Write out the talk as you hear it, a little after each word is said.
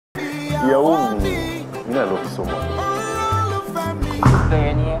Yeah, you know I love you so much.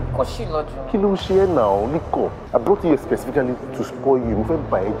 Kí ló ń ṣe ẹ́ now, Nico? I brought you here specifically to spoil you. Mo fẹ́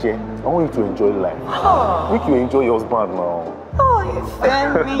bà ẹ́ jẹ́. I want you to enjoy life. Make you enjoy your husband now. Oh, you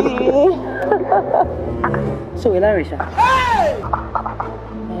send me. So, Ilarisha. Hey!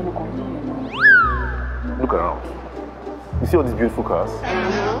 Look around. You see all these beautiful cars? I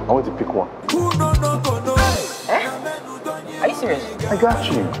want you to pick one. Eh? Are you serious? I got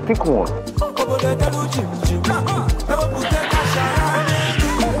you. Pick one.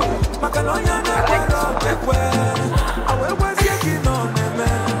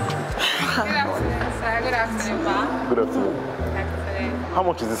 Good afternoon, ma. Good afternoon. How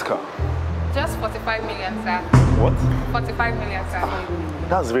much is this car? Just 45 million, sir. What? 45 million, sir.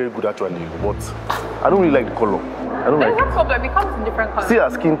 That's very good actually, but I don't really like the color. I don't like There's no it. problem. It comes in different colors. See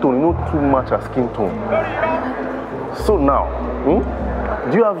our skin tone, you know too much our skin tone. So now,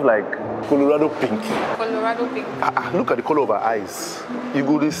 do you have like Colorado pink? Colorado pink. Look at the color of her eyes. You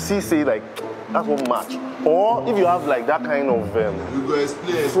go to see, say like, that's one match. Or if you have like that kind of you go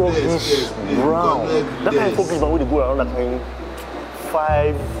explain brown, that kind of focus brown where they go around that kind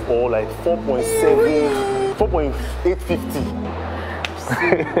 5 or like 4.7,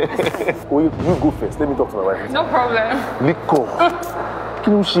 4.850. Well, you go first. Let me talk to my wife. No problem. Nico,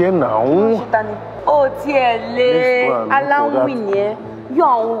 can you share now? Oh, dear, allow me here. You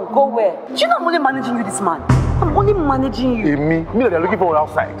are go where? Do you know I'm only managing you, this man? I'm only managing you. Me that they're looking for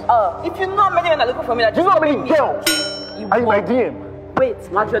outside. If you're not many men are looking for me, Do you know how many girls are in my DM?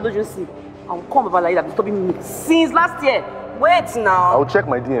 Wait, Madre, don't you see? I'll come over like that, disturbing me since last year. Wait now. I'll check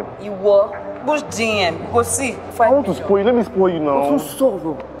my DM. You were Bush DM. Go see. I want to spoil you. Let me spoil you now. I'm so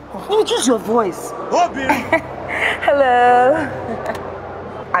sorrow. Let me choose your voice. Hello.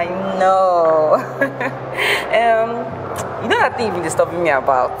 I know. You know that thing you've been disturbing me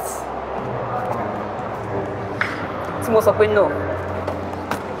about? Most of no.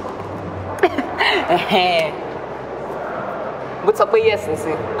 But up yes, I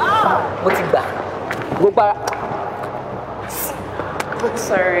say. But it back. Go back.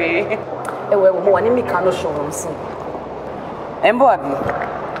 Sorry. Well, I need to show them soon.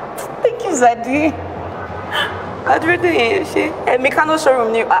 Thank you, Zadie. I'd really say. And make no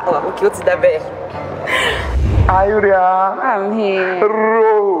showroom new. Okay, what's that bed? Iria. I'm here.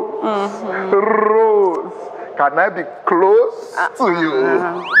 Rose. Rose. Can I be close to you?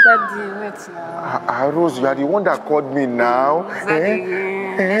 Daddy, wait now. Rose, you are the one that called me now. Daddy,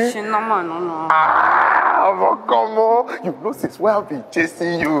 no. Come on. You know since we have been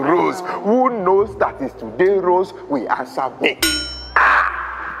chasing you, Rose. Who knows that it's today, Rose, we answer me.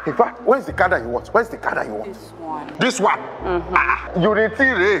 In fact, where's the car that you want? Where's the car that you want? This one. This one? Unity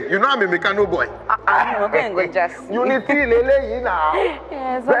Ray. You know I'm a mechanical boy. Unity Lele now.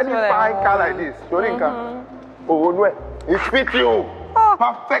 Yes, very fine car like this. Oh no, it fits you.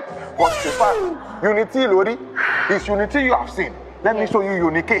 Perfect. But in fact, Unity Lori is Unity you have seen. Let me show you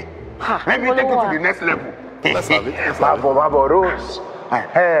Unique. Let me take you to the next level. Let's have it. Rose.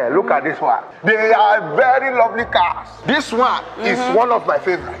 Hey, look at this one. They are very lovely cars. This one is one of my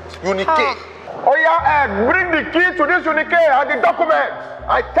favorites. Unique. Oh yeah, bring the key to this Unique and the document.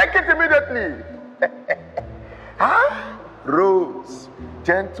 I take it immediately. Rose,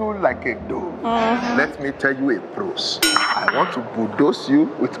 gentle like a dove. Let me tell you a pros. I want to bulldoze you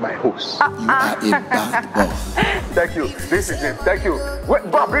with my hose. You are a bad boy. Thank you. This is it. Thank you. Wait,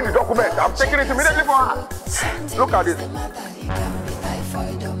 go and bring the document. I'm taking it immediately for her. Look at it.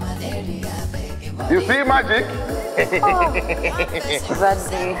 You see magic?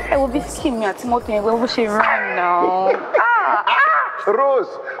 Zadie, I will be scheming at Timothy and we should run now. Rose,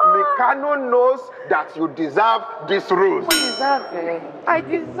 Mikano knows that you deserve this rose. I deserve it. I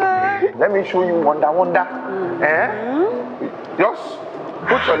deserve. Let me show you wonder. Just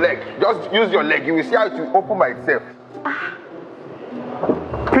put your leg. Just use your leg. You will see how it will open by itself.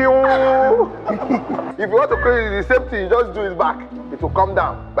 If you want to close it, the same thing, you just do it back. It will come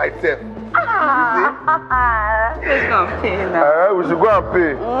down by itself. Let's go and pay now. We should go and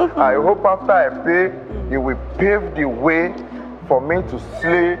pay. I hope after I pay, you will pave the way for me to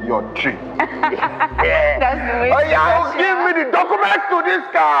slay your tree. That's the way. Oh yeah, give me the documents to this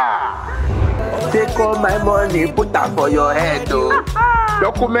car. Take all my money, put that for your head, though.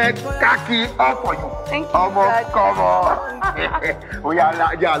 Document, khaki, all for you. Thank you. Come on. Oh yeah,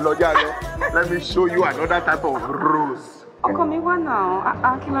 let me show you another type of rose. Come on now.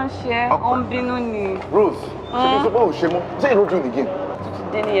 I can't share. Rose, say no doing again.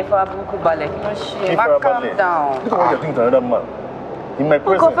 Then you have a calm down. Look at what you're doing to another man. In my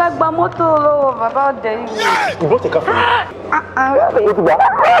presence. Go back by motor about the. You brought a car for me.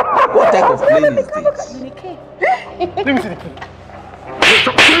 What type of plane is this? Let me see the key.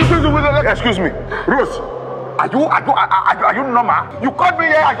 Excuse me, Rose. Are you normal? You called me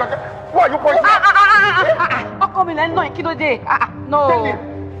here. Why are you pointing? How come in no kilo day? No.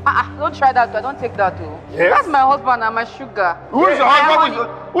 Don't try that. Don't take that too. Yes? That's my husband and my sugar. Who's your husband?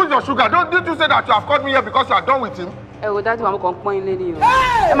 Who's your sugar? Didn't you say that you have called me here because you are done with him? Daddy, I'm going to point you.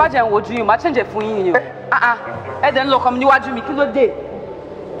 Imagine what you change it for you. And then look, I'm new at me kilo day.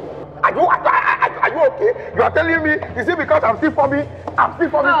 Are you okay? You are telling me, is it because I'm still for me? I'm still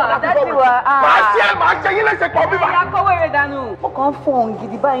for me. That's you are. Come phone,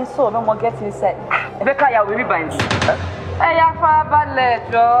 get the buying so no more get inside. Becca, you will be buying. Hey, your father,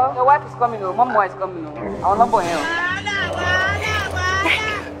 Joe. Your wife is coming home. Mom is coming home. I'll not go here.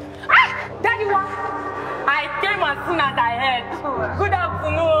 Daddy, I came as soon as I heard. Good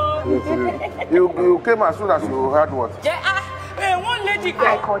afternoon. You came as soon as you heard what? Yeah. One lady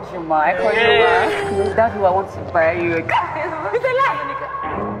I called you, ma. I called you, ma. That's who I want to buy you. It's a lie.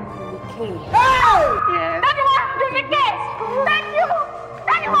 Unique. Yes. Daddy, what? Unique. Thank you.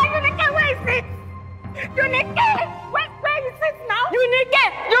 Daddy, what? Unique. Where is it? Unique. Where is it now? Unique.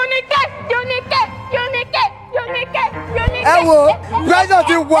 Ewo, pressure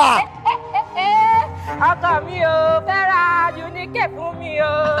ti wà. Ọkọ mi o, fẹ́ra Unique fún mi o.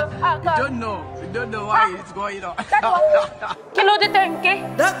 You don't know why it's going on. Kí ló dé tẹ̀ ń ké?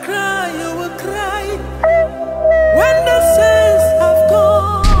 The crown.